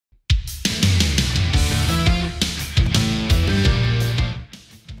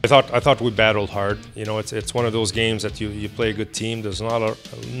I thought we battled hard. You know, it's one of those games that you play a good team. There's not a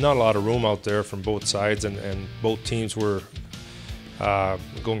lot of room out there from both sides, and both teams were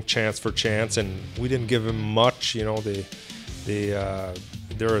going chance for chance, and we didn't give them much. You know,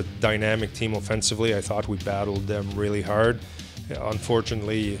 they're a dynamic team offensively. I thought we battled them really hard.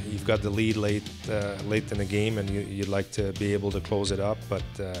 Unfortunately, you've got the lead late in the game, and you'd like to be able to close it up, but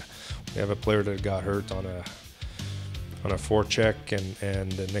we have a player that got hurt on a forecheck,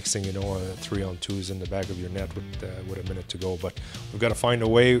 and the next thing you know, 3-on-2s in the back of your net with a minute to go. But we've got to find a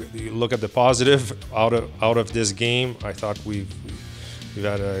way. You look at the positive out of this game. I thought we've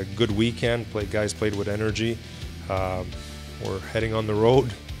had a good weekend. Guys played with energy. We're heading on the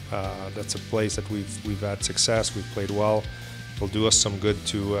road. That's a place that we've had success. We've played well. It'll do us some good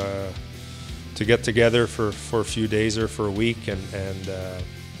to get together for a few days or for a week and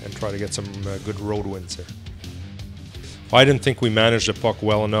try to get some good road wins here. I didn't think we managed the puck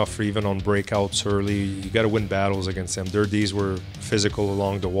well enough, even on breakouts early. You got to win battles against them. Their Ds were physical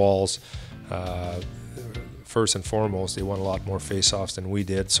along the walls. First and foremost, they won a lot more face-offs than we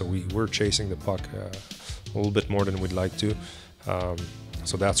did, so we were chasing the puck a little bit more than we'd like to.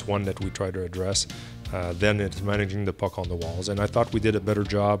 So that's one that we try to address. Then it's managing the puck on the walls, and I thought we did a better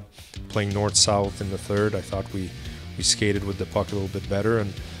job playing north-south in the third. I thought we skated with the puck a little bit better,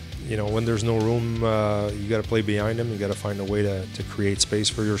 and you know, when there's no room, you got to play behind them. You got to find a way to create space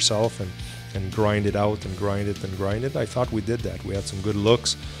for yourself and grind it out and grind it and grind it. I thought we did that. We had some good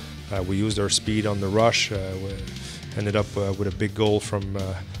looks. We used our speed on the rush. We ended up with a big goal from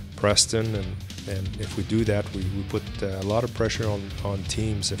Preston, and if we do that, we put a lot of pressure on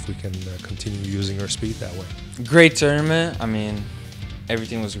teams if we can continue using our speed that way. Great tournament. I mean,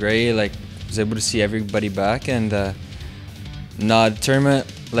 everything was great. Like, I was able to see everybody back, and the tournament,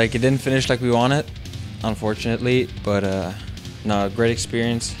 like, it didn't finish like we wanted, unfortunately, but no, great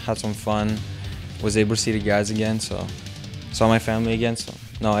experience, had some fun, was able to see the guys again, so saw my family again, so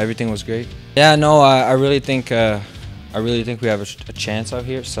no, everything was great. Yeah, no, I really think we have a chance out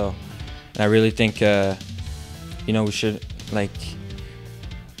here, so, and I really think you know, we should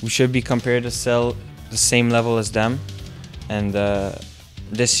be compared to the same level as them, and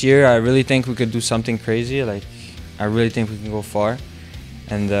this year I really think we could do something crazy. Like, I really think we can go far,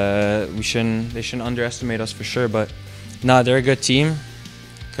 and they shouldn't underestimate us for sure. But no, they're a good team.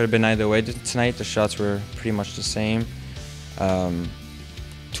 Could have been either way tonight. The shots were pretty much the same.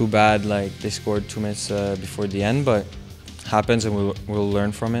 Too bad, like, they scored 2 minutes before the end, but happens, and we'll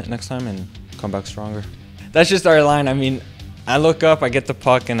learn from it next time and come back stronger. That's just our line. I mean, I look up, I get the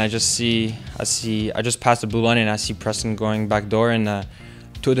puck, and I just passed the blue line, and I see Preston going back door, and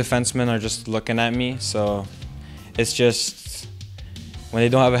 2 defensemen are just looking at me. So it's just, when they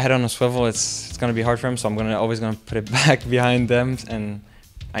don't have a head on a swivel, it's going to be hard for them. So I'm always going to put it back behind them, and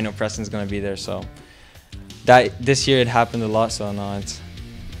I know Preston's going to be there. So this year it happened a lot. So no, it's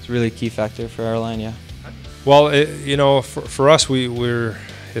really a key factor for our line. Yeah. Well, you know, for us, we're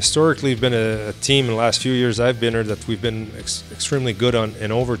historically been a team in the last few years I've been here that we've been extremely good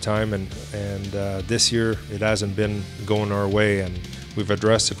in overtime, and this year it hasn't been going our way, and we've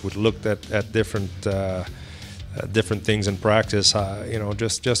addressed it. We've looked at different things in practice. You know,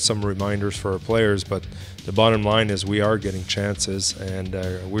 just some reminders for our players. But the bottom line is we are getting chances, and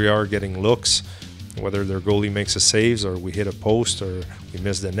we are getting looks, whether their goalie makes a saves or we hit a post or we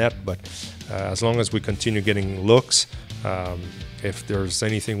miss the net. But as long as we continue getting looks, if there's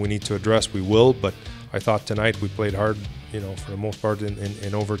anything we need to address, we will. But I thought tonight we played hard, you know, for the most part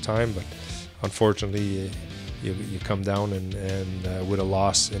in overtime. But unfortunately, you come down and with a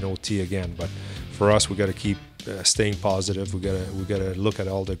loss in OT again. But for us, we got to keep staying positive. We got to look at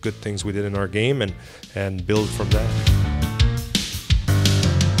all the good things we did in our game and build from that.